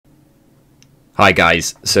Hi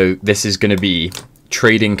guys, so this is going to be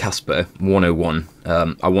Trading Kaspa 101.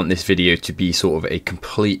 I want this video to be sort of a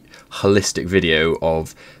complete holistic video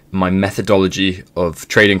of my methodology of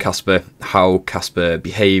trading Kaspa, how Kaspa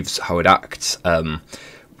behaves, how it acts,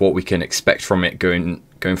 what we can expect from it going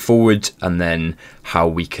forward, and then how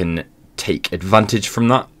we can take advantage from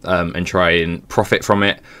that and try and profit from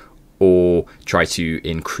it, or try to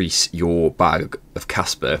increase your bag of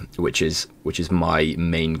Kaspa, which is my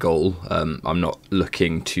main goal. I'm not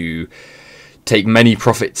looking to take many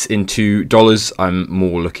profits into dollars. I'm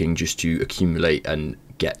more looking just to accumulate and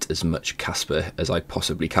get as much Kaspa as I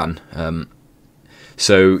possibly can.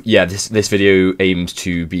 So yeah, this video aims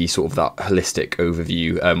to be sort of that holistic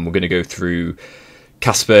overview. We're going to go through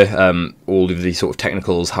Kaspa, all of the sort of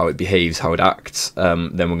technicals, how it behaves, how it acts.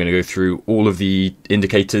 Then we're going to go through all of the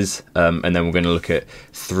indicators, and then we're going to look at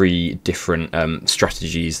 3 different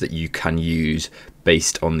strategies that you can use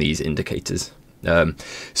based on these indicators.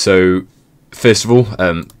 So first of all,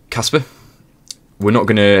 Kaspa. We're not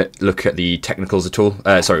going to look at the technicals at all.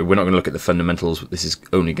 Sorry, we're not going to look at the fundamentals. This is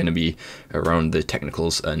only going to be around the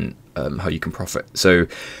technicals and how you can profit. So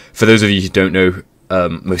for those of you who don't know,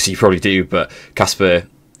 most of you probably do, but Kaspa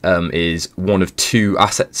is one of 2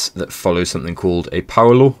 assets that follow something called a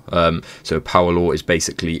power law. So a power law is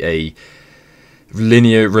basically a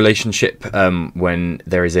linear relationship when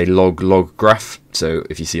there is a log graph. So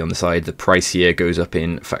if you see on the side, the price here goes up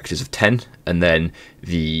in factors of 10, and then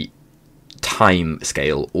the time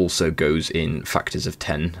scale also goes in factors of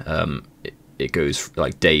 10. It goes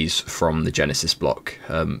like days from the Genesis block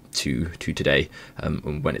to today.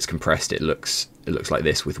 And when it's compressed, it looks like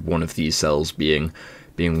this, with one of these cells being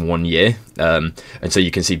 1 year. And so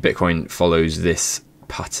you can see Bitcoin follows this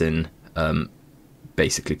pattern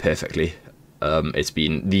basically perfectly. It's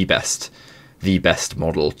been the best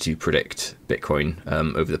model to predict Bitcoin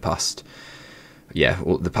over the past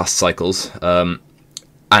cycles.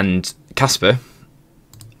 And Kaspa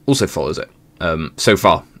also follows it. So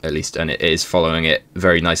far, at least, and it is following it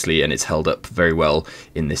very nicely, and it's held up very well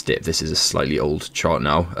in this dip. This is a slightly old chart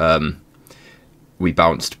now. We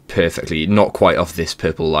bounced perfectly, not quite off this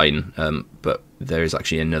purple line, but there is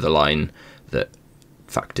actually another line that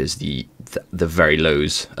factors the very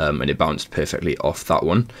lows, and it bounced perfectly off that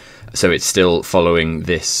one. So it's still following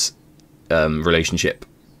this relationship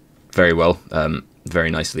very well,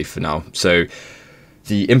 very nicely for now. So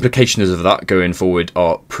the implications of that going forward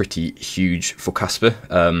are pretty huge for Kaspa.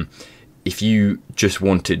 If you just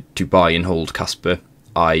wanted to buy and hold Kaspa,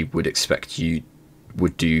 I would expect you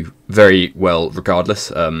would do very well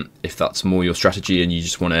regardless. If that's more your strategy and you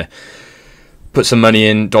just want to put some money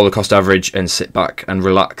in, dollar cost average, and sit back and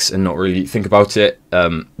relax and not really think about it,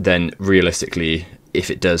 then realistically, if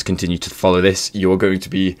it does continue to follow this, you're going to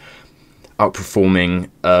be outperforming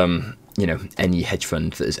any hedge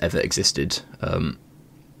fund that has ever existed.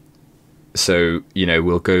 So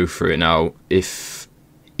we'll go through it now. If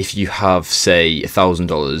you have, say,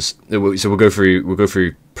 $1,000, so we'll go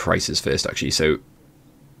through prices first actually. So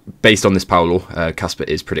based on this power law, Kaspa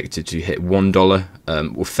is predicted to hit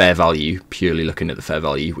 $1 or fair value, purely looking at the fair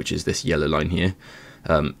value, which is this yellow line here.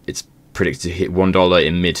 It's predicted to hit $1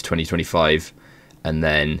 in mid 2025, and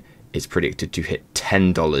then it's predicted to hit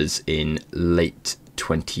 $10 in late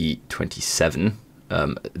 2027,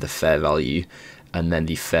 the fair value. And then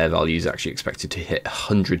the fair value is actually expected to hit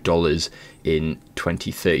 $100 in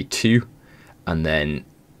 2032, and then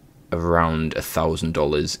around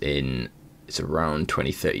 $1,000 in around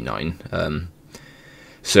 2039.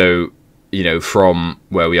 So from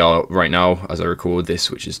where we are right now, as I record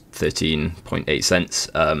this, which is 13.8 cents,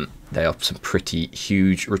 they are some pretty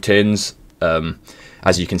huge returns.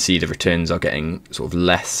 As you can see, the returns are getting sort of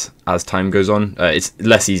less as time goes on. It's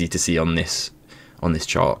less easy to see on this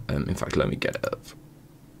chart. In fact, let me get it up.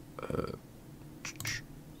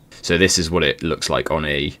 So this is what it looks like on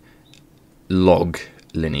a log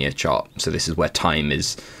linear chart. So this is where time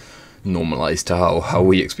is normalized to how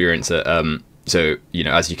we experience it. So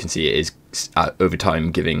as you can see, it is over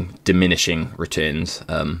time giving diminishing returns,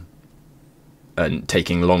 and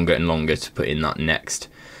taking longer and longer to put in that next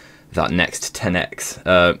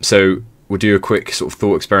 10x. So we'll do a quick sort of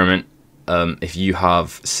thought experiment. If you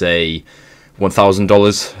have, say,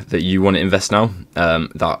 $1,000 that you want to invest now,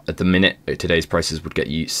 that at the minute at today's prices would get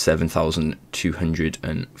you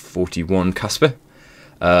 7,241 Kaspa.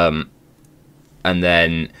 And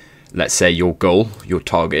then let's say your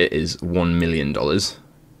target is $1 million.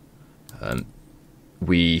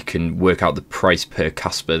 We can work out the price per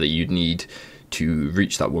Kaspa that you'd need to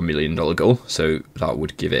reach that $1 million goal. So that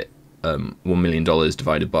would give it $1 million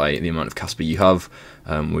divided by the amount of Kaspa you have,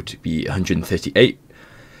 would be 138.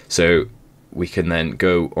 So we can then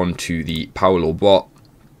go onto the power law bot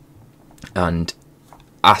and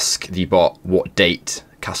ask the bot what date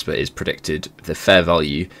Kaspa is predicted the fair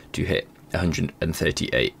value to hit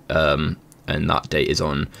 138, and that date is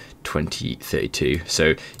on 2032.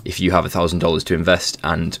 So if you have $1,000 to invest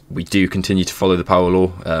and we do continue to follow the power law,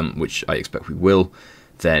 which I expect we will,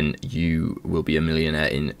 then you will be a millionaire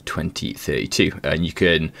in 2032, and you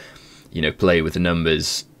can, you know, play with the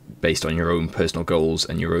numbers based on your own personal goals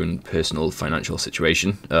and your own personal financial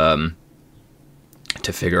situation,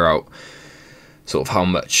 to figure out sort of how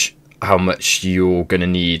much you're going to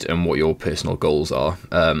need and what your personal goals are.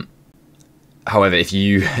 However, if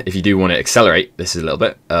you do want to accelerate this a little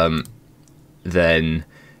bit, then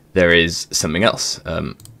there is something else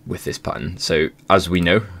with this pattern. So as we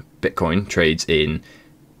know, Bitcoin trades in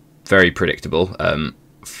very predictable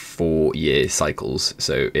 4-year cycles.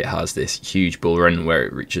 So it has this huge bull run where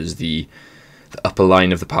it reaches the upper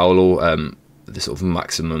line of the power law, the sort of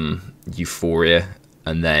maximum euphoria,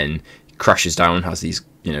 and then crashes down, has these,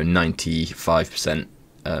 you know, 95%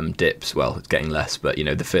 dips. Well, it's getting less, but you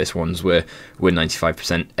know, the first ones were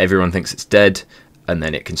 95%. Everyone thinks it's dead, and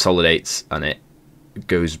then it consolidates and it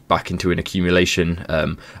goes back into an accumulation,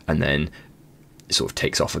 and then it sort of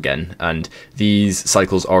takes off again. And these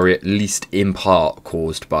cycles are at least in part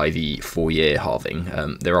caused by the 4-year halving.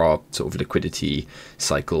 There are sort of liquidity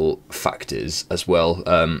cycle factors as well,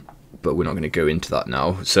 but we're not going to go into that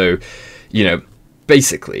now. So, you know,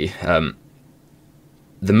 basically,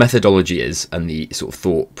 the methodology is, and the sort of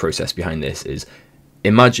thought process behind this is,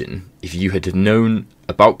 imagine if you had known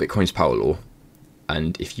about Bitcoin's power law,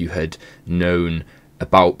 and if you had known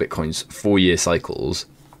about Bitcoin's 4-year cycles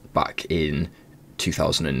back in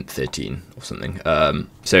 2013 or something.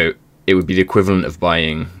 So it would be the equivalent of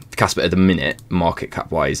buying Kaspa at the minute, market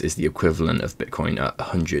cap wise, is the equivalent of Bitcoin at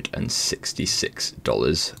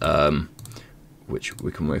 $166, which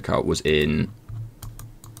we can work out was in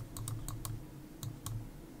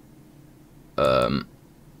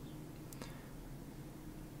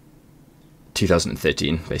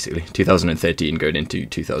 2013, basically 2013 going into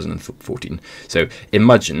 2014. So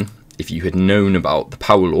imagine if you had known about the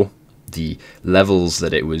power law, the levels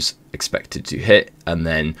that it was expected to hit, and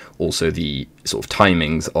then also the sort of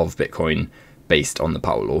timings of Bitcoin based on the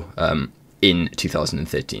power law in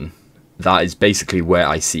 2013. That is basically where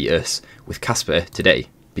I see us with Kaspa today,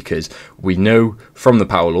 because we know from the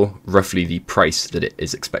power law roughly the price that it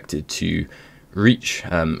is expected to reach,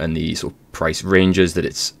 and the sort of price ranges that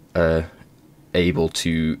it's able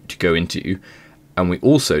to go into, and we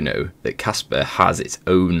also know that Kaspa has its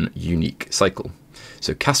own unique cycle.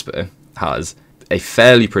 So Kaspa has a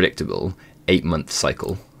fairly predictable 8-month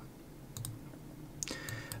cycle.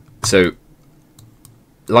 So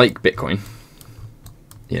like Bitcoin,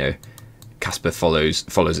 you know, Kaspa follows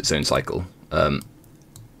its own cycle, but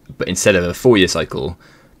instead of a 4-year cycle,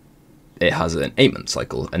 it has an 8-month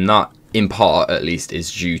cycle, and that in part at least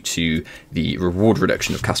is due to the reward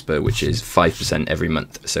reduction of Kaspa, which is 5% every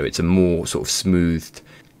month. So it's a more sort of smoothed,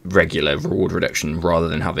 regular reward reduction rather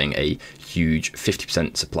than having a huge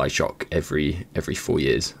 50% supply shock every 4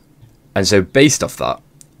 years. And so based off that,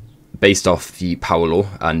 based off the power law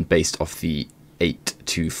and based off the 8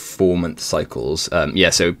 to 4 month cycles,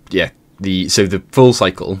 the full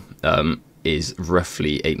cycle is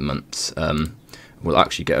roughly 8 months. We'll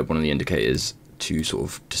actually get one of the indicators to sort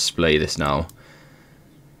of display this now.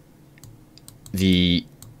 The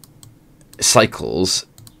cycles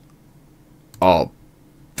are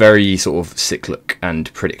very sort of cyclic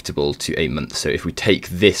and predictable to 8 months. So if we take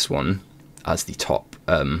this one as the top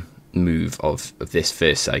move of this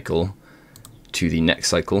first cycle to the next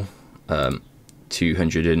cycle,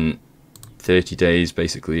 230 days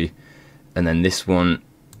basically, and then this one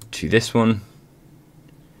to this one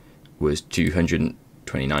was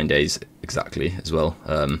 229 days exactly as well,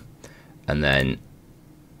 and then,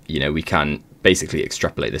 you know, we can basically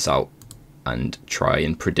extrapolate this out and try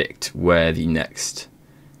and predict where the next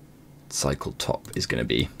cycle top is going to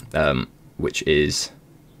be, which is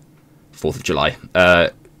 4th of July,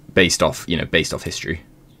 based off history.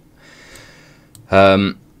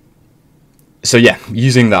 So yeah,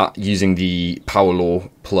 using the power law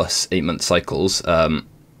plus 8-month cycles,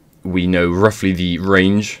 we know roughly the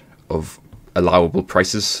range of allowable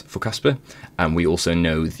prices for Kaspa, and we also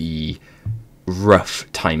know the rough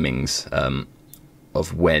timings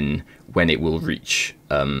of when it will reach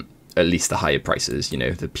at least the higher prices, you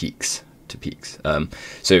know, the peaks to peaks.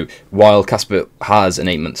 So while Kaspa has an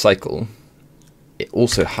 8-month cycle, it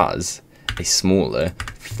also has a smaller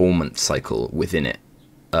 4-month cycle within it.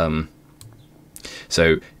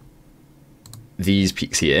 So these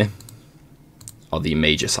peaks here are the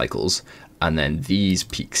major cycles, and then these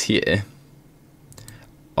peaks here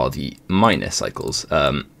are the minor cycles.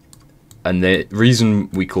 And the reason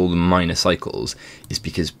we call them minor cycles is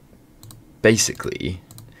because basically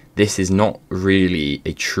this is not really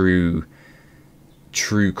a true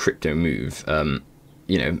crypto move.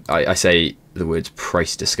 You know, I say the words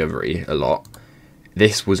price discovery a lot.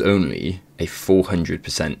 This was only a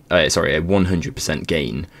 100%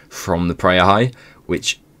 gain from the prior high,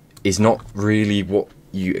 which is not really what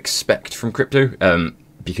you expect from crypto,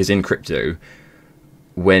 because in crypto,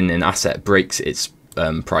 when an asset breaks its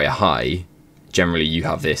prior high, generally you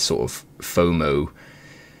have this sort of FOMO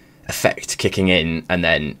effect kicking in, and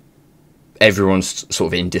then everyone's sort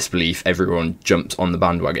of in disbelief, everyone jumps on the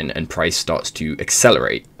bandwagon, and price starts to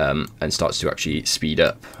accelerate and starts to actually speed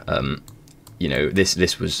up. You know,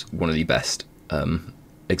 this was one of the best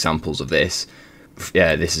examples of this.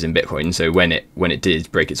 Yeah, this is in Bitcoin. So when it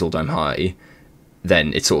did break its all-time high,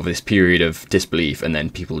 then it's sort of this period of disbelief, and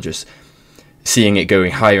then people just seeing it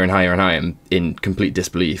going higher and higher and higher in complete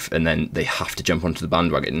disbelief, and then they have to jump onto the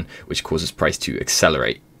bandwagon, which causes price to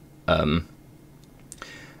accelerate. And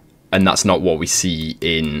that's not what we see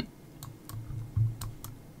in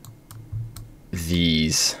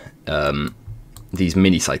these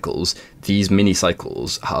mini cycles. These mini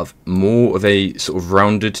cycles have more of a sort of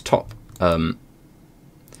rounded top.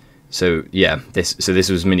 So yeah, this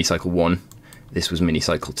was mini cycle 1, this was mini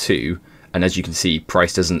cycle 2, and as you can see,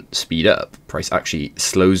 price doesn't speed up, price actually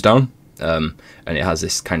slows down, and it has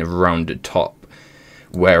this kind of rounded top,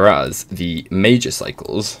 whereas the major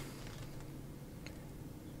cycles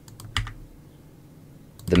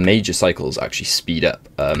actually speed up,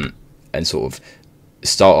 and sort of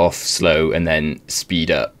start off slow and then speed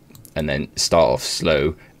up, and then start off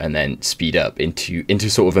slow and then speed up into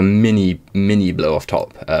sort of a mini blow off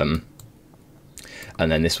top. And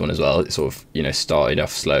then this one as well, it sort of, you know, started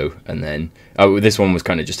off slow, and then this one was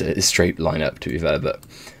kind of just a straight line up, to be fair, but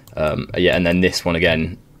yeah, and then this one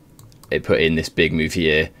again, it put in this big move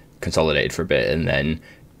here, consolidated for a bit, and then,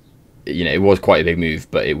 you know, it was quite a big move,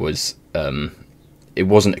 but it wasn't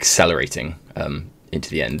accelerating into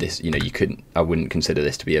the end. This, you know, I wouldn't consider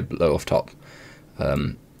this to be a blow off top.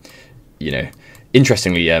 You know,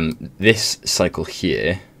 interestingly, this cycle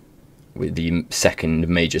here, with the second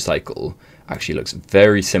major cycle, actually looks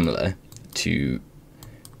very similar to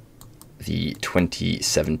the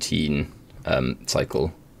 2017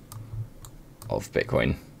 cycle of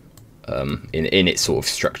Bitcoin, in its sort of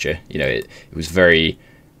structure. You know, it was very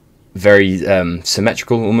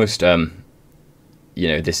symmetrical almost. You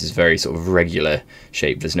know, this is very sort of regular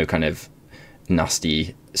shape. There's no kind of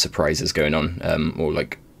nasty surprises going on, or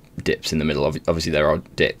like dips in the middle. Obviously there are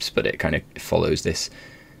dips, but it kind of follows this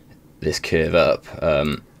curve up,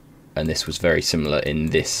 and this was very similar in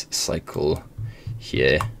this cycle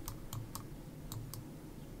here.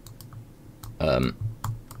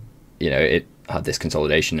 You know, it had this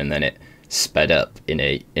consolidation, and then it sped up in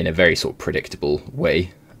a very sort of predictable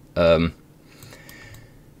way.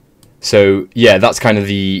 So yeah, that's kind of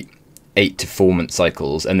the 8 to 4 month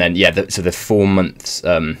cycles, and then yeah, so the 4 months,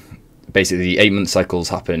 basically the 8 month cycles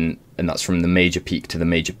happen, and that's from the major peak to the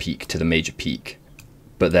major peak to the major peak.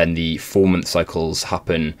 But then the 4 month cycles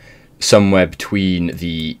happen somewhere between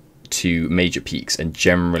the two major peaks, and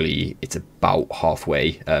generally it's about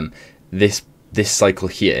halfway. This cycle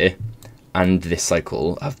here and this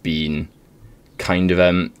cycle have been kind of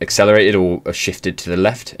accelerated or shifted to the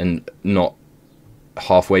left, and not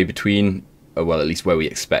halfway between, well, at least where we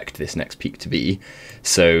expect this next peak to be.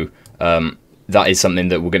 So that is something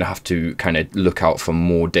that we're going to have to kind of look out for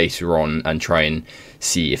more data on, and try and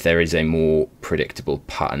see if there is a more predictable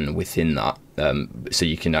pattern within that. So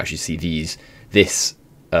you can actually see this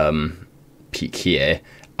peak here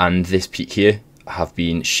and this peak here have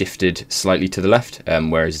been shifted slightly to the left,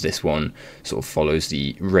 whereas this one sort of follows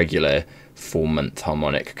the regular 4 month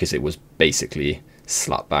harmonic, because it was basically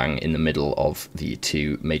slap bang in the middle of the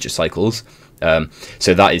two major cycles.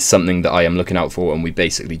 So that is something that I am looking out for, and we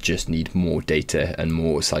basically just need more data and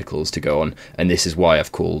more cycles to go on, and this is why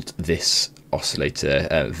I've called this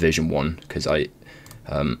oscillator version 1, because I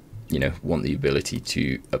you know, want the ability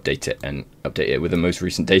to update it, and update it with the most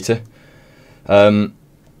recent data.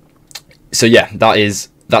 So yeah,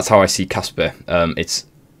 that's how I see Kaspa. It's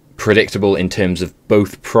predictable in terms of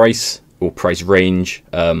both price or price range,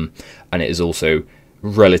 and it is also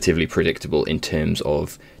relatively predictable in terms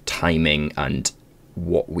of timing and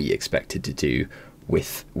what we expected to do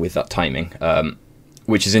with that timing,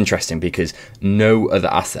 which is interesting because no other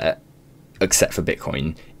asset except for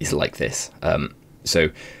Bitcoin is like this. So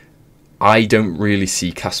I don't really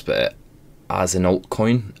see Kaspa as an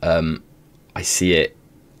altcoin. I see it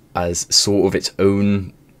as sort of its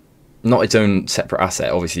own, not its own separate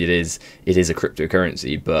asset. Obviously, it is a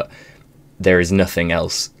cryptocurrency, but there is nothing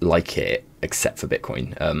else like it except for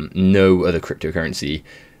Bitcoin. No other cryptocurrency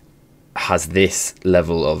has this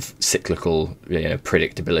level of cyclical,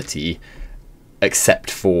 predictability,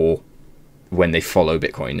 except for when they follow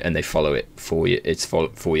Bitcoin and they follow it for its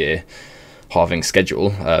 4-year halving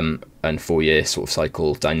schedule, and 4-year sort of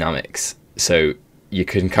cycle dynamics. So you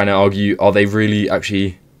can kind of argue, are they really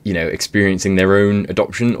actually, experiencing their own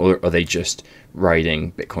adoption, or are they just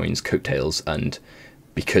riding Bitcoin's coattails, and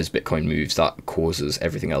because Bitcoin moves, that causes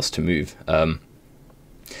everything else to move?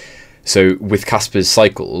 So with Kaspa's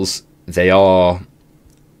cycles, they are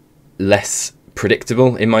less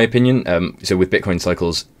predictable, in my opinion. So with Bitcoin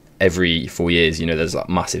cycles, every 4 years, there's that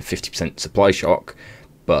massive 50% supply shock,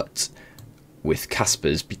 but with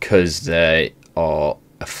Kaspa's, because they are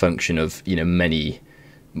a function of many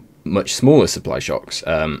much smaller supply shocks,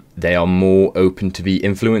 they are more open to be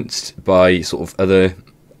influenced by sort of other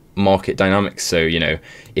market dynamics. So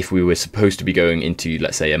if we were supposed to be going into,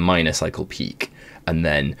 let's say, a minor cycle peak, and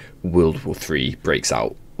then World War III breaks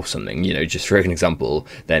out or something, just for an example,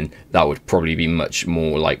 then that would probably be much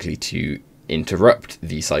more likely to interrupt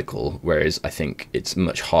the cycle, whereas I think it's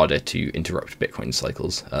much harder to interrupt Bitcoin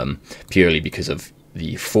cycles, purely because of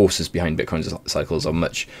the forces behind Bitcoin cycles are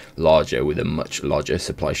much larger, with a much larger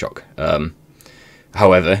supply shock.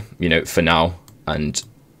 However, for now, and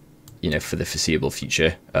for the foreseeable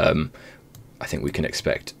future, I think we can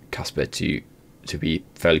expect Kaspa to be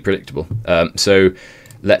fairly predictable. So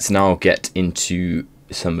let's now get into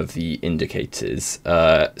some of the indicators.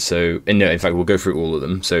 In fact, we'll go through all of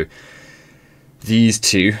them. So these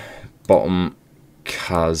two, bottom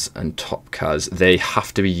CAS and top CAS, they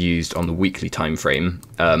have to be used on the weekly time frame.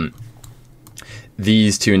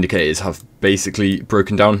 These two indicators have basically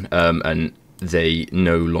broken down, and they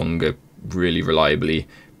no longer really reliably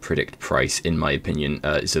predict price, in my opinion.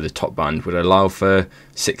 So the top band would allow for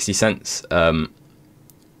 60 cents,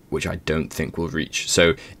 which I don't think we'll reach.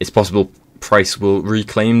 So it's possible price will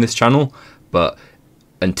reclaim this channel, but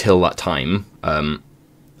until that time,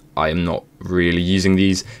 I am not really using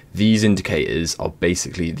these. These indicators are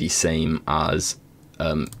basically the same as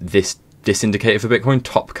this indicator for Bitcoin,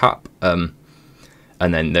 top cap, and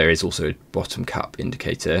then there is also a bottom cap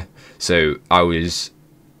indicator. So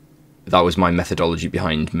that was my methodology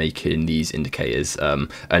behind making these indicators,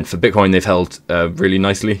 and for Bitcoin they've held really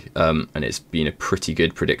nicely, and it's been a pretty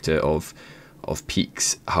good predictor of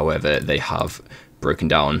peaks. However, they have broken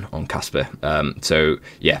down on Kaspa. So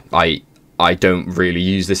yeah, I don't really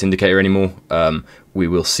use this indicator anymore. We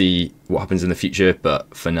will see what happens in the future,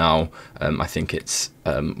 but for now, I think it's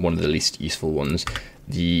one of the least useful ones.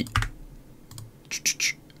 The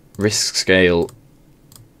risk scale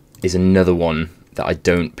is another one that I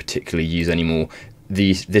don't particularly use anymore.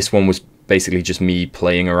 This one was basically just me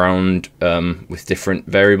playing around with different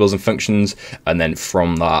variables and functions, and then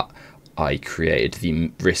from that I created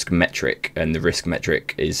the risk metric, and the risk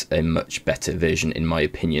metric is a much better version, in my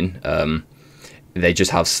opinion. They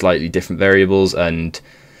just have slightly different variables, and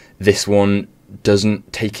this one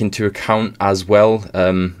doesn't take into account as well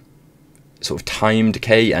sort of time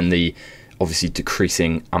decay and the obviously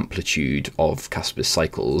decreasing amplitude of Kaspa's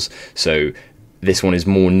cycles. So this one is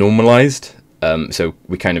more normalized. So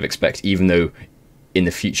we kind of expect, even though in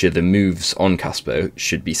the future the moves on Kaspa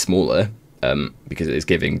should be smaller, because it is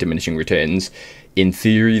giving diminishing returns, in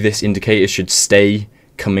theory this indicator should stay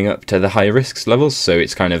coming up to the higher risks levels, so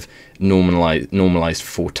it's kind of normalized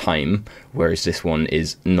for time, whereas this one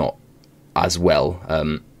is not as well,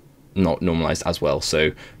 not normalized as well.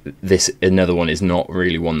 So this another one is not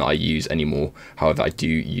really one that I use anymore. However, I do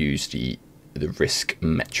use the risk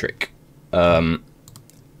metric. And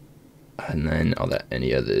then are there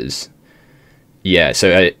any others? Yeah,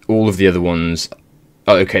 so all of the other ones.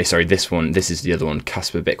 Oh, okay, sorry, this is the other one,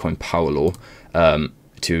 Kaspa Bitcoin Power Law.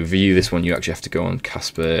 To view this one, you actually have to go on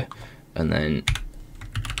Kaspa and then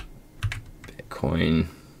Bitcoin.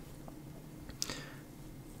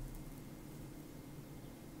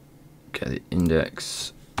 Get the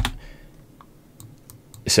index.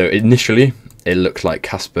 So initially, it looked like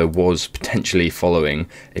Kaspa was potentially following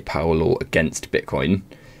a power law against Bitcoin.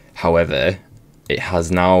 However, it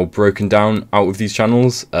has now broken down out of these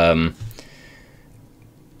channels.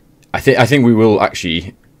 I think we will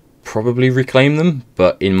actually probably reclaim them,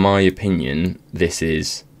 but in my opinion, this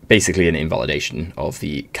is basically an invalidation of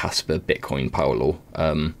the Kaspa Bitcoin power law.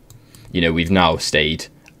 We've now stayed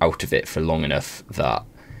out of it for long enough that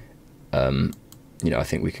I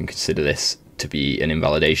think we can consider this to be an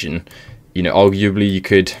invalidation. Arguably you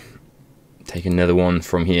could take another one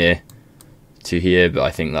from here to here, but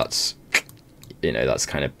I think that's, you know, that's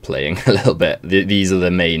kind of playing a little bit. These are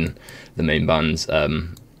the main bands.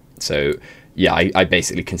 So yeah, I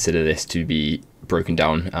basically consider this to be broken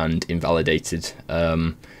down and invalidated.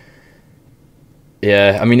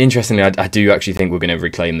 Yeah, I mean, interestingly, I do actually think we're going to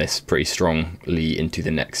reclaim this pretty strongly into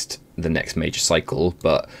the next major cycle.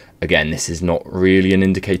 But again, this is not really an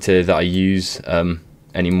indicator that I use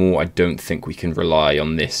anymore. I don't think we can rely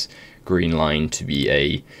on this green line to be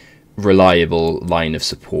a reliable line of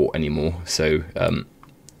support anymore. So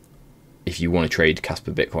if you want to trade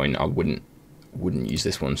Kaspa Bitcoin, I wouldn't use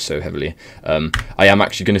this one so heavily. I am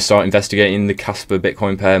actually going to start investigating the Kaspa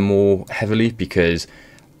Bitcoin pair more heavily, because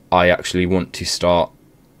I actually want to start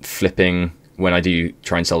flipping. When I do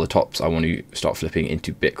try and sell the tops, I want to start flipping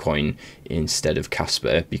into Bitcoin instead of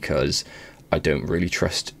Kaspa, because I don't really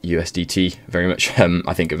trust USDT very much.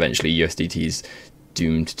 I think eventually USDT is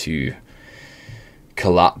doomed to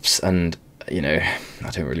collapse, and you know, I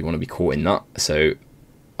don't really want to be caught in that. So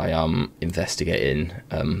I am investigating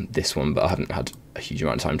this one, but I haven't had a huge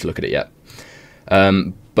amount of time to look at it yet.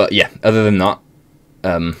 But yeah, other than that,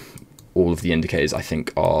 all of the indicators I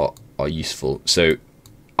think are useful. So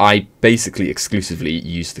I basically exclusively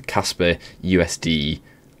use the Kaspa USD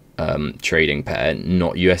trading pair,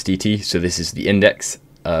 not USDT. So this is the index.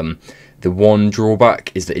 The one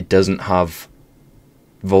drawback is that it doesn't have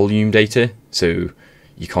volume data, so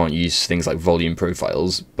you can't use things like volume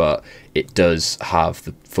profiles, but it does have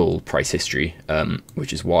the full price history,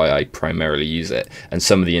 which is why I primarily use it. And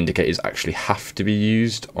some of the indicators actually have to be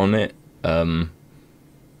used on it,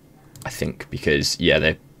 I think, because yeah,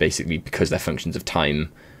 they're basically, because they're functions of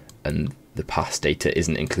time and the past data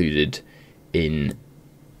isn't included in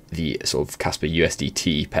the sort of Kaspa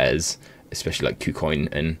USDT pairs, especially like KuCoin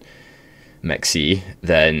and MEXC,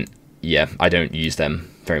 then yeah, I don't use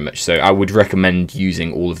them very much. So I would recommend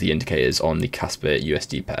using all of the indicators on the Kaspa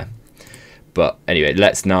USD pair. But anyway,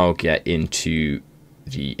 let's now get into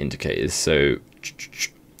the indicators. So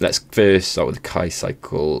let's first start with the Kai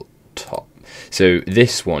cycle top. So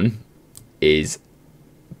this one is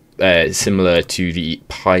similar to the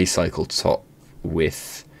Pi cycle top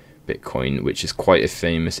with Bitcoin, which is quite a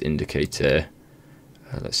famous indicator.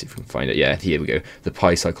 Let's see if we can find it. Yeah, here we go. The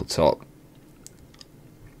Pi cycle top.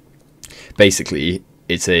 Basically,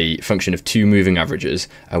 it's a function of two moving averages,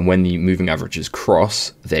 and when the moving averages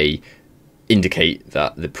cross, they indicate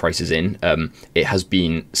that the price is in. It has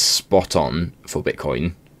been spot on for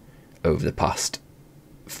Bitcoin over the past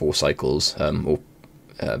 4 cycles, or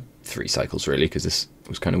 3 cycles really, because this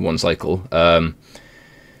was kind of one cycle.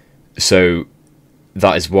 So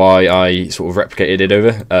that is why I sort of replicated it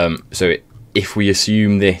over. So if we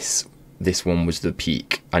assume this one was the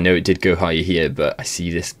peak, I know it did go higher here, but I see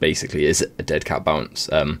this basically as a dead cat bounce.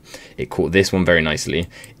 It caught this one very nicely.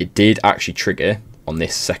 It did actually trigger on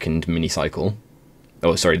this second mini cycle.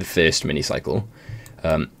 Oh, sorry, the first mini cycle.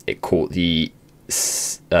 It caught the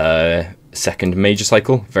second major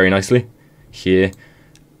cycle very nicely here.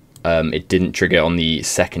 It didn't trigger on the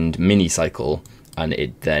second mini cycle, and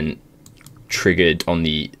it then triggered on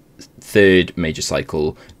the third major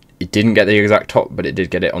cycle. It didn't get the exact top, but it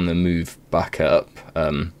did get it on the move back up.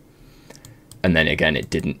 And then again,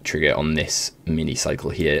 it didn't trigger on this mini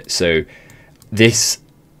cycle here. So this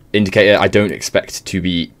indicator, I don't expect to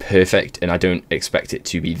be perfect, and I don't expect it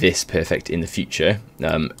to be this perfect in the future.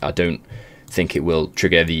 I don't think it will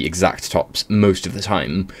trigger the exact tops most of the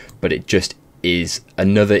time, but it just is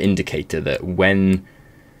another indicator that when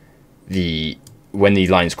the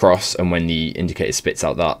lines cross and when the indicator spits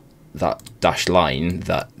out that dashed line,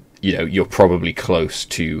 that you know you're probably close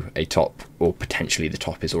to a top, or potentially the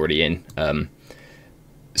top is already in.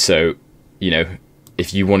 So you know,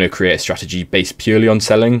 if you want to create a strategy based purely on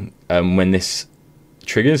selling when this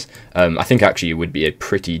triggers, I think actually it would be a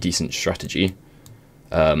pretty decent strategy.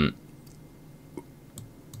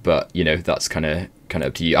 But you know, that's kind of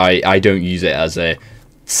up to you. I don't use it as a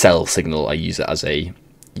sell signal. I use it as a,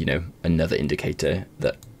 you know, another indicator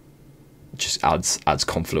that just adds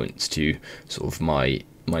confluence to sort of my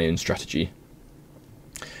own strategy.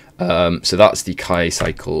 So that's the Kai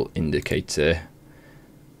cycle indicator.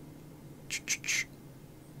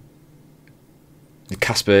 The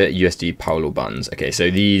Kaspa USD power law bands. Okay, so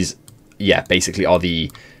these, yeah, basically are the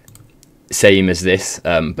same as this,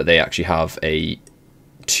 but they actually have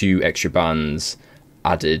 2 extra bands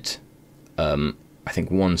added. I think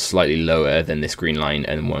one slightly lower than this green line,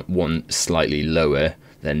 and one slightly lower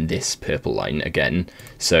than this purple line again.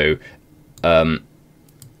 So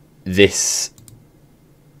this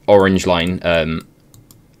orange line,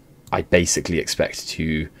 I basically expect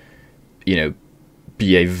to, you know,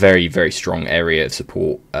 be a very, very strong area of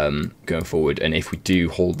support going forward. And if we do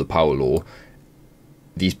hold the power law,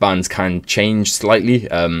 these bands can change slightly,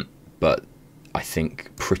 but I think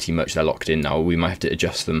pretty much they're locked in now. We might have to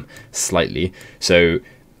adjust them slightly. So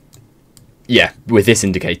yeah, with this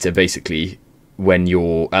indicator, basically when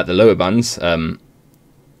you're at the lower bands,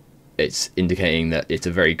 it's indicating that it's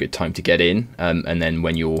a very good time to get in, and then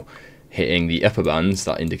when you're hitting the upper bands,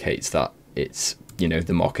 that indicates that it's, you know,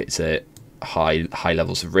 the market's at high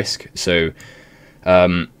levels of risk. So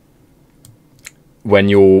when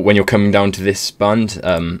you're coming down to this band,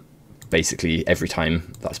 basically every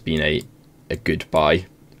time that's been a good buy,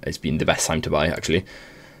 it's been the best time to buy actually.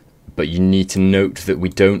 But you need to note that we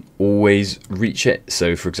don't always reach it.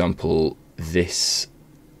 So for example, this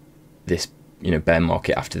you know, bear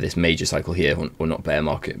market after this major cycle here, or not bear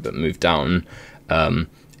market, but move down,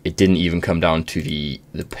 it didn't even come down to the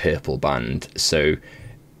purple band. So,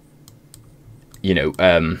 you know,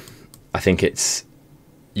 I think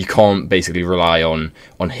you can't basically rely on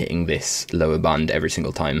hitting this lower band every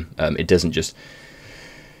single time. It doesn't just,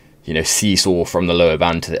 you know, seesaw from the lower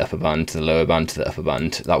band to the upper band to the lower band to the upper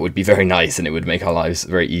band. That would be very nice and it would make our lives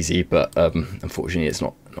very easy, but unfortunately it's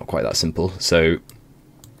not quite that simple. So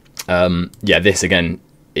yeah, this again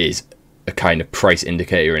is a kind of price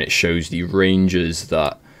indicator, and it shows the ranges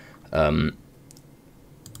that that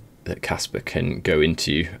Kaspa can go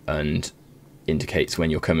into, and indicates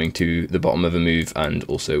when you're coming to the bottom of a move and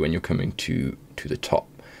also when you're coming to the top.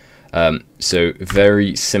 So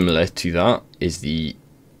very similar to that is the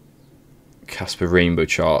Kaspa Rainbow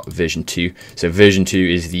Chart version 2. So version 2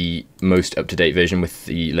 is the most up-to-date version with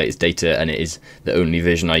the latest data, and it is the only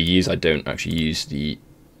version I use. I don't actually use the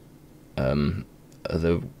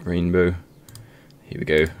other rainbow. Here we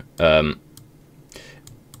go.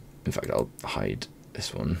 In fact, I'll hide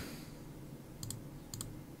this one.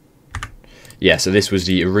 Yeah, so this was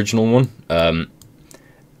the original one.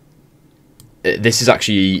 This is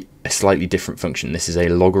actually a slightly different function. This is a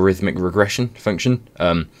logarithmic regression function,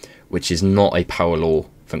 which is not a power law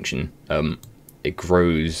function. It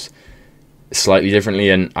grows slightly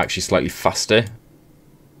differently and actually slightly faster.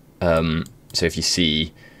 So if you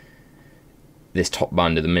see, this top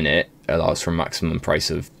band at the minute allows for a maximum price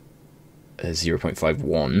of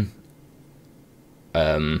 0.51,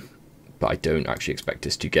 but I don't actually expect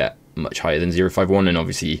us to get much higher than 0.51. And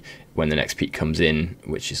obviously when the next peak comes in,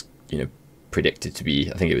 which is, you know, predicted to be,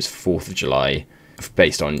 I think it was 4th of July,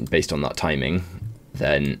 based on that timing,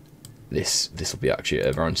 then this will be actually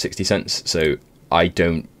at around 60 cents. So I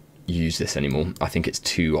don't use this anymore. I think it's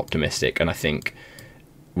too optimistic, and I think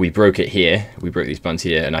we broke it here, we broke these bands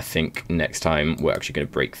here, and I think next time we're actually going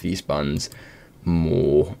to break these bands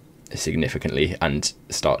more significantly and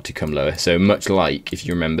start to come lower. So much like, if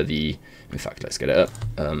you remember in fact, let's get it up.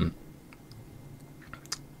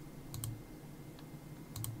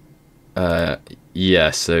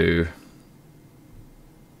 Yeah, so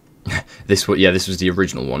this was the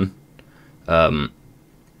original one, and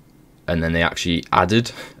then they actually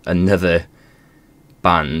added another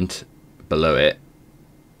band below it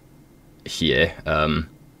here,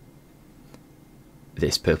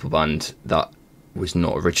 this purple band that was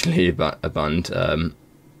not originally a band.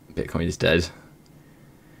 Bitcoin is dead.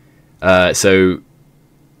 So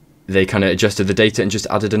they kind of adjusted the data and just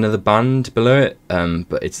added another band below it,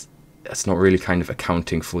 but that's not really kind of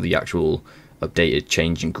accounting for the actual updated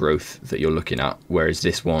change in growth that you're looking at, whereas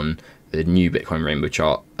this one, the new Bitcoin Rainbow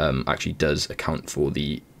Chart, actually does account for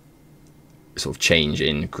the sort of change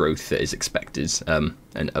in growth that is expected,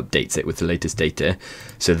 and updates it with the latest data.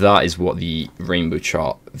 So that is what the Rainbow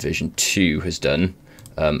Chart version 2 has done.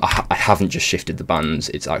 I haven't just shifted the bands,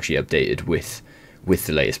 it's actually updated with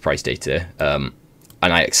the latest price data, and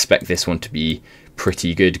I expect this one to be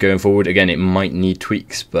pretty good going forward. Again, it might need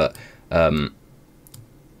tweaks, but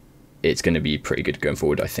it's going to be pretty good going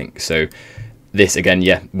forward, I think. So this, again,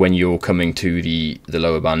 yeah, when you're coming to the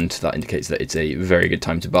lower band, that indicates that it's a very good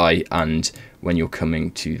time to buy, and when you're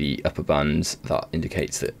coming to the upper bands, that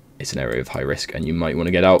indicates that it's an area of high risk and you might want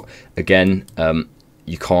to get out. Again,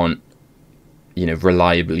 you can't, you know,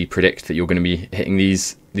 reliably predict that you're going to be hitting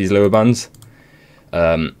these lower bands,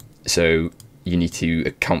 so you need to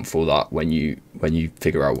account for that when you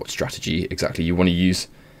figure out what strategy exactly you want to use.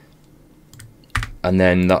 And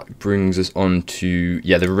then that brings us on to,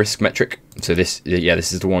 yeah, the risk metric. So this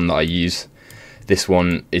is the one that I use. This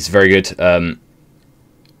one is very good.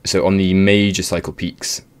 So on the major cycle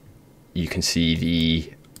peaks, you can see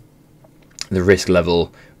the risk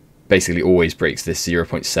level basically always breaks this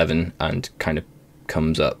 0.7 and kind of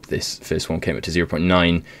comes up. This first one came up to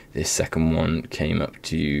 0.9. This second one came up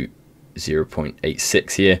to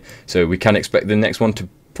 0.86 here. So we can expect the next one to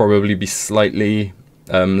probably be slightly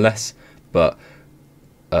less, but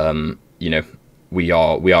you know, we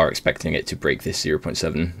are expecting it to break this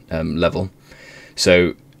 0.7 level.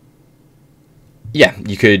 So yeah,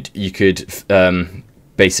 you could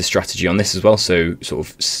base a strategy on this as well. So sort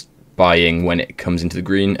of buying when it comes into the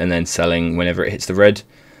green and then selling whenever it hits the red,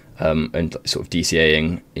 and sort of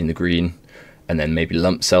DCAing in the green, and then maybe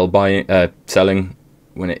lump selling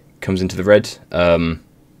when it comes into the red.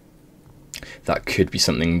 That could be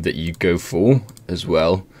something that you go for as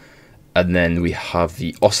well. And then we have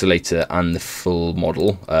the oscillator and the full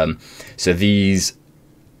model. So these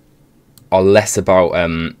are less about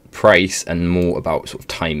price and more about sort of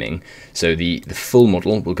timing. So the full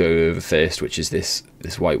model we'll go over first, which is this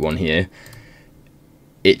white one here.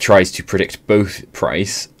 It tries to predict both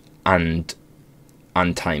price and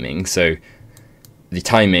timing. So the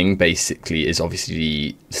timing basically is obviously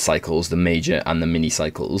the cycles, the major and the mini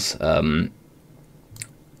cycles,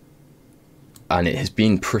 and it has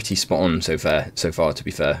been pretty spot on so far. To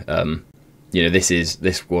be fair, you know,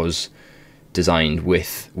 this was designed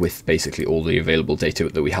with basically all the available data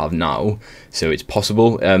that we have now. So it's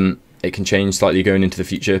possible it can change slightly going into the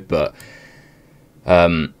future, but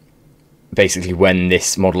basically when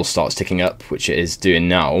this model starts ticking up, which it is doing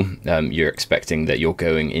now, you're expecting that you're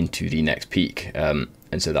going into the next peak, and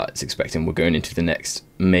so that's expecting we're going into the next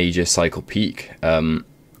major cycle peak, and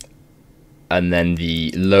then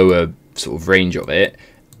the lower sort of range of it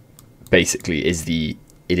basically is the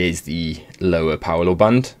lower power law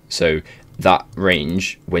band. So that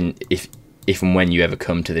range, if and when you ever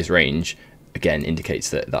come to this range, again indicates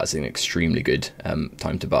that that's an extremely good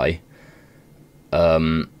time to buy.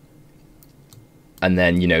 And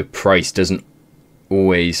then, you know, price doesn't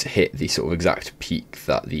always hit the sort of exact peak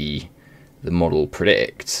that the model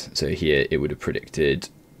predicts. So here it would have predicted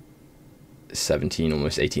 17,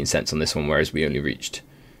 almost 18 cents on this one, whereas we only reached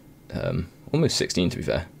almost 16, to be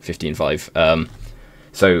fair, 15.5.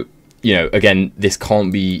 So, you know, again, this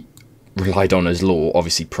can't be relied on as law.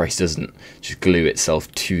 Obviously, price doesn't just glue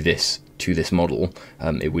itself to this model.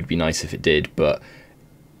 It would be nice if it did, but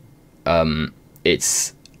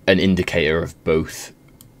it's an indicator of both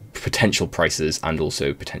potential prices and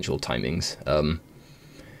also potential timings.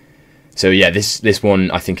 So yeah, this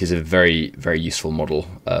one I think is a very, very useful model.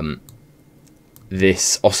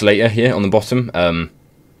 This oscillator here on the bottom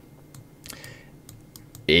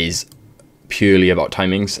is purely about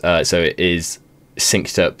timings. So it is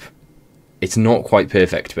synced up. It's not quite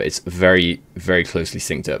perfect, but it's very, very closely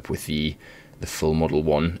synced up with the full model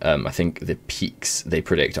one. I think the peaks they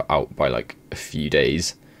predict are out by like a few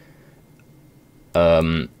days.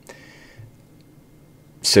 So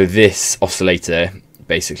this oscillator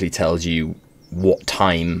basically tells you what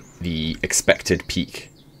time the expected peak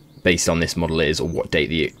based on this model is, or what date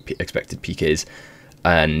the expected peak is,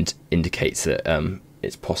 and indicates that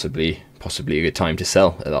it's possibly a good time to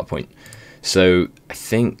sell at that point. So I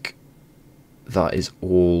think that is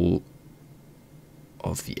all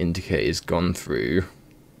of the indicators gone through.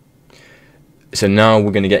 So now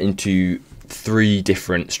we're going to get into 3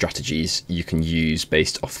 different strategies you can use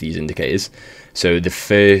based off these indicators. So the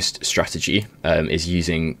first strategy is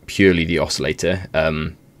using purely the oscillator.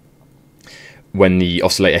 When the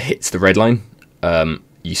oscillator hits the red line,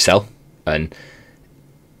 you sell, and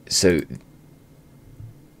so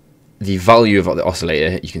the value of the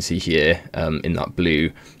oscillator you can see here in that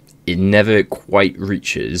blue, it never quite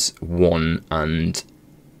reaches 1 and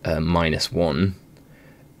 -1,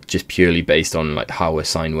 just purely based on like how a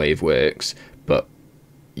sine wave works. But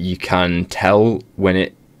you can tell when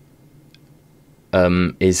it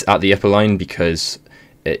is at the upper line, because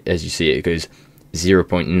as you see, it goes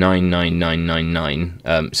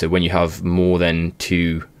 0.99999. So when you have more than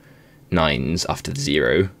 2 9s after the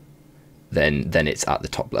 0, then it's at the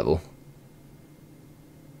top level.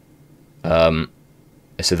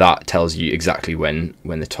 So that tells you exactly when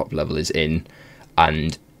the top level is in.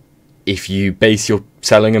 And if you base your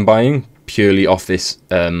selling and buying purely off this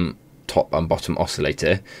top and bottom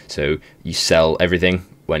oscillator, so you sell everything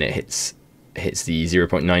when it hits the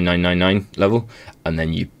 0.9999 level, and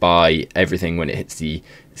then you buy everything when it hits the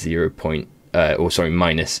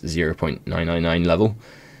minus 0.999 level,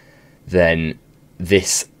 then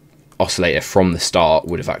this oscillator from the start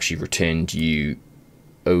would have actually returned you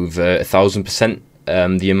over 1,000%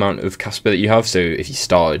 the amount of Kaspa that you have. So if you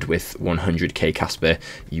started with 100k Kaspa,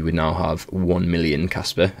 you would now have 1 million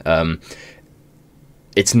Kaspa.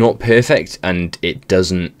 It's not perfect, and it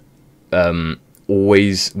doesn't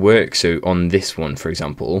always work. So on this one, for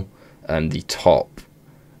example, the top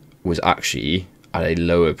was actually at a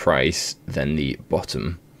lower price than the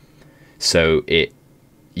bottom. so it,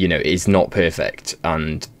 you know, is not perfect,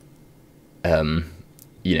 and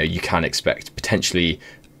you know, you can expect potentially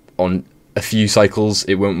on a few cycles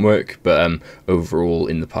it won't work, but overall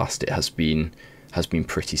in the past it has been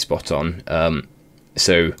pretty spot on.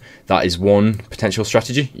 So that is one potential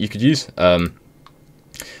strategy you could use.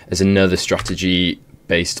 There's another strategy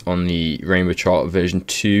based on the Rainbow chart version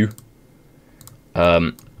 2.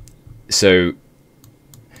 So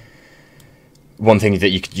one thing that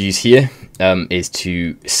you could use here is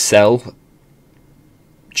to sell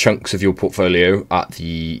chunks of your portfolio at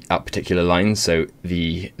particular lines. So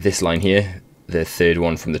this line here, the third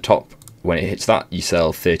one from the top, when it hits that, you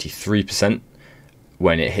sell 33%.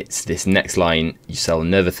 When it hits this next line, you sell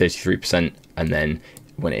another 33%, and then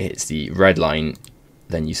when it hits the red line,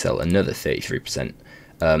 then you sell another 33%.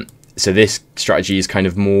 So this strategy is kind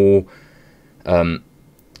of more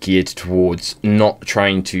geared towards not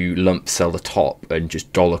trying to lump sell the top and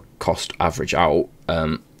just dollar cost average out,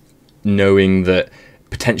 knowing that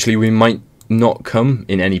potentially we might not come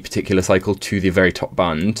in any particular cycle to the very top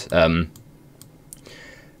band,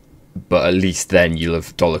 but at least then you'll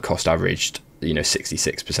have dollar cost averaged, you know,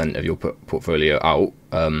 66% of your portfolio out.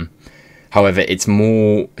 However, it's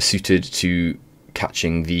more suited to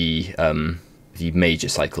catching the major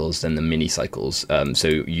cycles than the mini cycles. So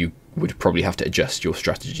you would probably have to adjust your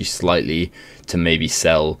strategy slightly to maybe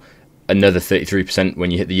sell another 33%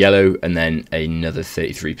 when you hit the yellow, and then another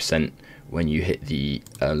 33% when you hit the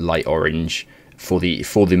light orange for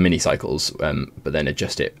the mini cycles, but then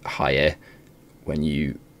adjust it higher when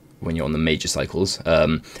you're on the major cycles,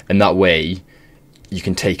 and that way you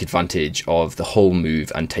can take advantage of the whole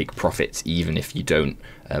move and take profits even if you don't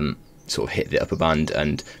sort of hit the upper band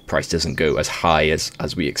and price doesn't go as high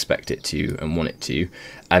as we expect it to and want it to.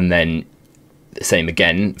 And then the same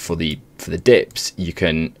again for the dips, you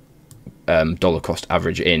can dollar cost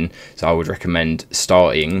average in. So I would recommend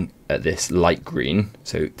starting at this light green,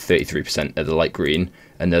 so 33% at the light green,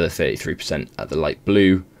 another 33% at the light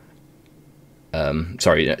blue.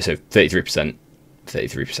 Sorry, so 33%,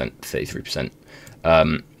 33%,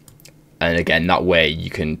 33%. And again, that way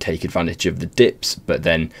you can take advantage of the dips, but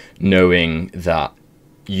then knowing that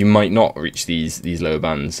you might not reach these lower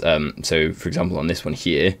bands. So for example, on this one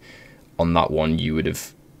here, on that one, you would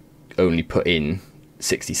have only put in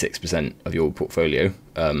 66% of your portfolio,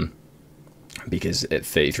 because at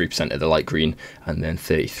 33% at the light green and then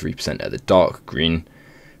 33% at the dark green,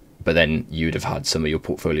 but then you would have had some of your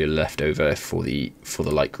portfolio left over for the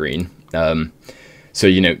light green. So,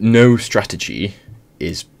 you know, no strategy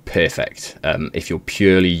is perfect. If you're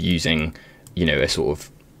purely using, you know, a sort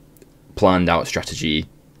of planned out strategy,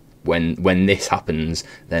 when this happens,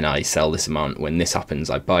 then I sell this amount. When this happens,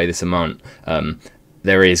 I buy this amount.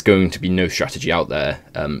 There is going to be no strategy out there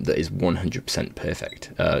that is 100%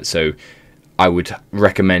 perfect. So I would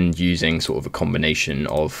recommend using sort of a combination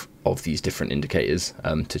of these different indicators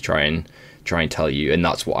to try and tell you, and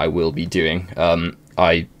that's what I will be doing.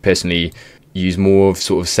 I personally use more of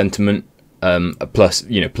sort of sentiment, plus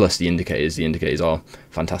the indicators. The indicators are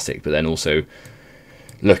fantastic, but then also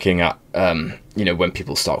looking at when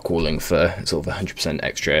people start calling for sort of 100%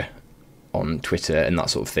 extra on Twitter and that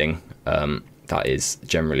sort of thing, that is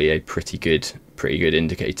generally a pretty good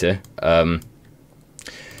indicator.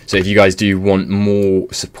 So if you guys do want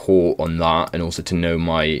more support on that, and also to know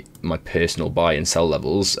my personal buy and sell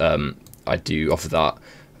levels, I do offer that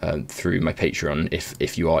through my Patreon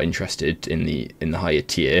if you are interested in the higher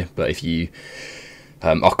tier. But if you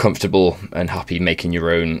are comfortable and happy making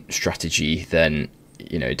your own strategy, then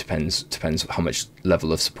it depends how much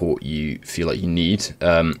level of support you feel like you need.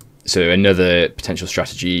 So another potential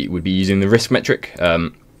strategy would be using the risk metric.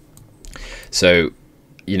 So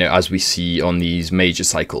as we see on these major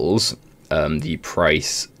cycles, the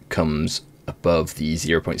price comes above the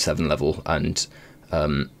 0.7 level and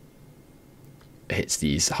hits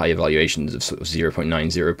these higher valuations of sort of 0.9,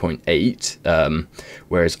 0.8,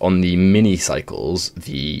 whereas on the mini cycles,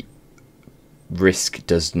 the risk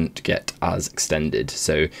doesn't get as extended.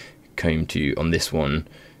 So came to, on this one,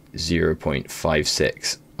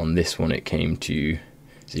 0.56. On this one, it came to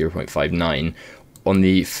 0.59. On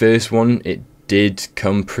the first one, it did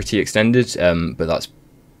come pretty extended, but that's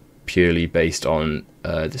purely based on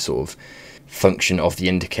the sort of function of the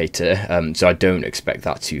indicator. So I don't expect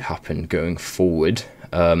that to happen going forward,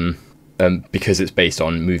 because it's based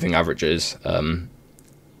on moving averages.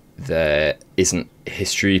 There isn't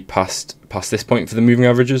history past this point for the moving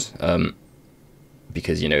averages,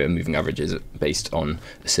 because a moving average is based on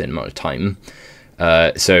a certain amount of time.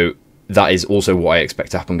 So that is also what I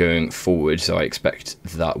expect to happen going forward. So I expect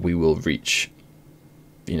that we will reach,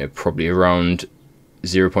 probably around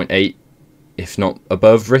 0.8 if not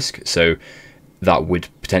above risk. So that would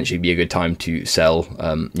potentially be a good time to sell,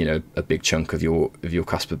 you know, a big chunk of your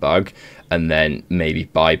Kaspa bag, and then maybe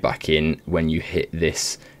buy back in when you hit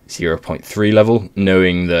this 0.3 level,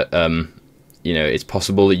 knowing that you know, it's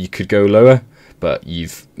possible that you could go lower, but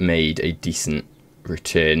you've made a decent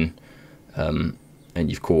return, and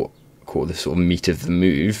you've caught the sort of meat of the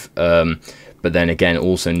move. But then again,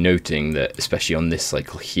 also noting that especially on this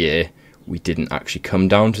cycle here, we didn't actually come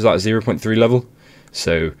down to that 0.3 level.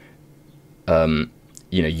 So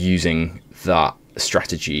you know, using that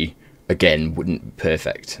strategy again wouldn't be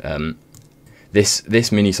perfect.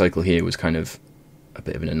 This mini cycle here was kind of a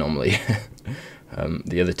bit of an anomaly.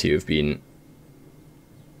 The other two have been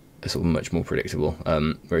sort of much more predictable,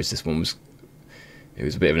 whereas this one was a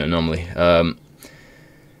bit of an anomaly.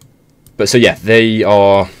 But so yeah, they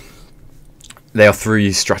are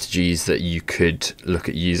three strategies that you could look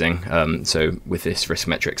at using. So with this risk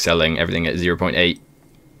metric, selling everything at 0.8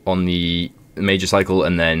 on the major cycle,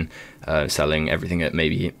 and then selling everything at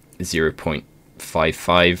maybe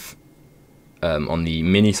 0.55 on the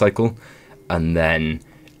mini cycle, and then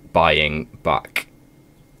buying back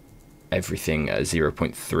everything at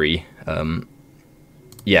 0.3.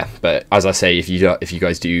 Yeah, but as I say, if you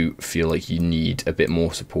guys do feel like you need a bit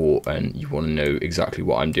more support and you want to know exactly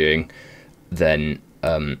what I'm doing, then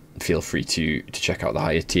feel free to check out the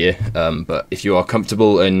higher tier. But if you are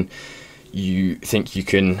comfortable and you think you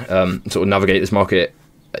can sort of navigate this market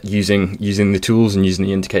using the tools and using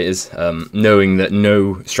the indicators, knowing that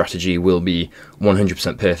no strategy will be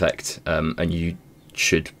 100% perfect, and you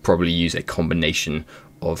should probably use a combination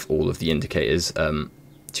of all of the indicators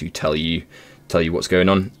to tell you what's going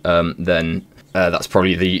on, then that's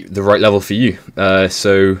probably the right level for you.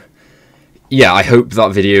 So yeah, I hope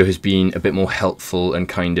that video has been a bit more helpful and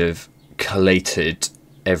kind of collated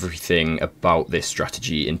everything about this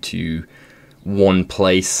strategy into one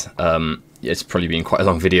place. It's probably been quite a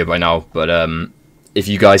long video by now, but if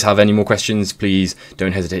you guys have any more questions, please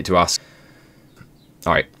don't hesitate to ask.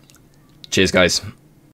 All right, cheers guys.